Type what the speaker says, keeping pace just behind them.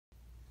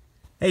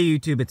Hey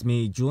YouTube, it's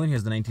me, Julian.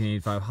 Here's the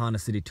 1985 Honda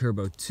City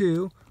Turbo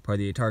 2, part of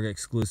the Target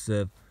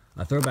exclusive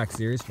Throwback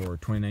series for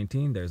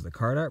 2019. There's the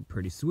card art,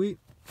 pretty sweet.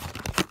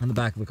 On the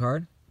back of the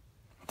card.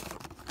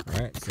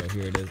 Alright, so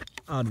here it is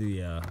out of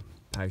the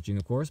packaging,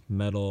 of course.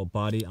 Metal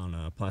body on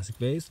a plastic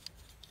base.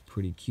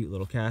 Pretty cute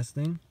little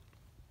casting.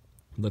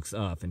 Looks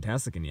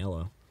fantastic in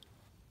yellow.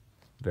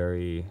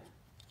 Very,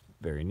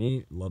 very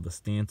neat. Love the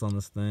stance on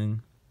this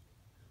thing.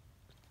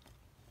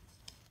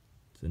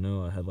 So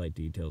no headlight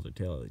details or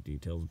taillight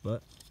details,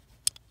 but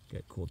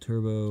got cool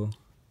Turbo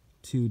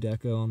 2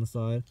 deco on the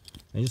side.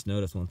 I just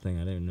noticed one thing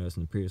I didn't notice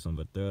in the previous one,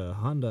 but the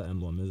Honda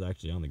emblem is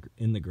actually on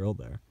in the grill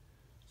there,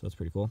 so that's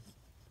pretty cool.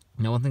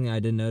 Now, one thing I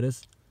did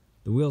notice,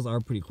 the wheels are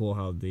pretty cool.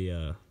 How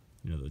the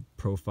the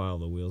profile of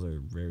the wheels are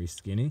very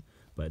skinny,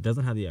 but it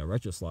doesn't have the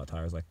retro slot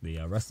tires like the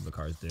rest of the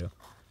cars do.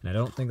 And I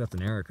don't think that's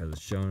an error because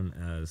it's shown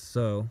as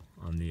so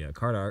on the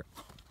card art.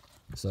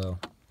 So,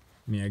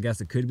 I mean, I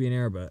guess it could be an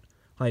error, but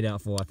highly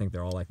doubtful. I think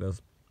they're all like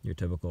those, your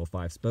typical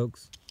 5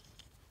 spokes.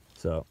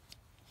 So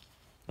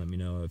let me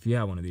know if you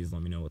have one of these.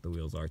 Let me know what the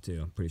wheels are too.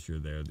 I'm pretty sure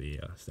they're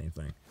the same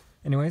thing.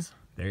 Anyways,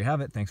 there you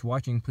have it. Thanks for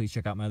watching. Please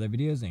check out my other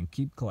videos and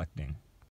keep collecting.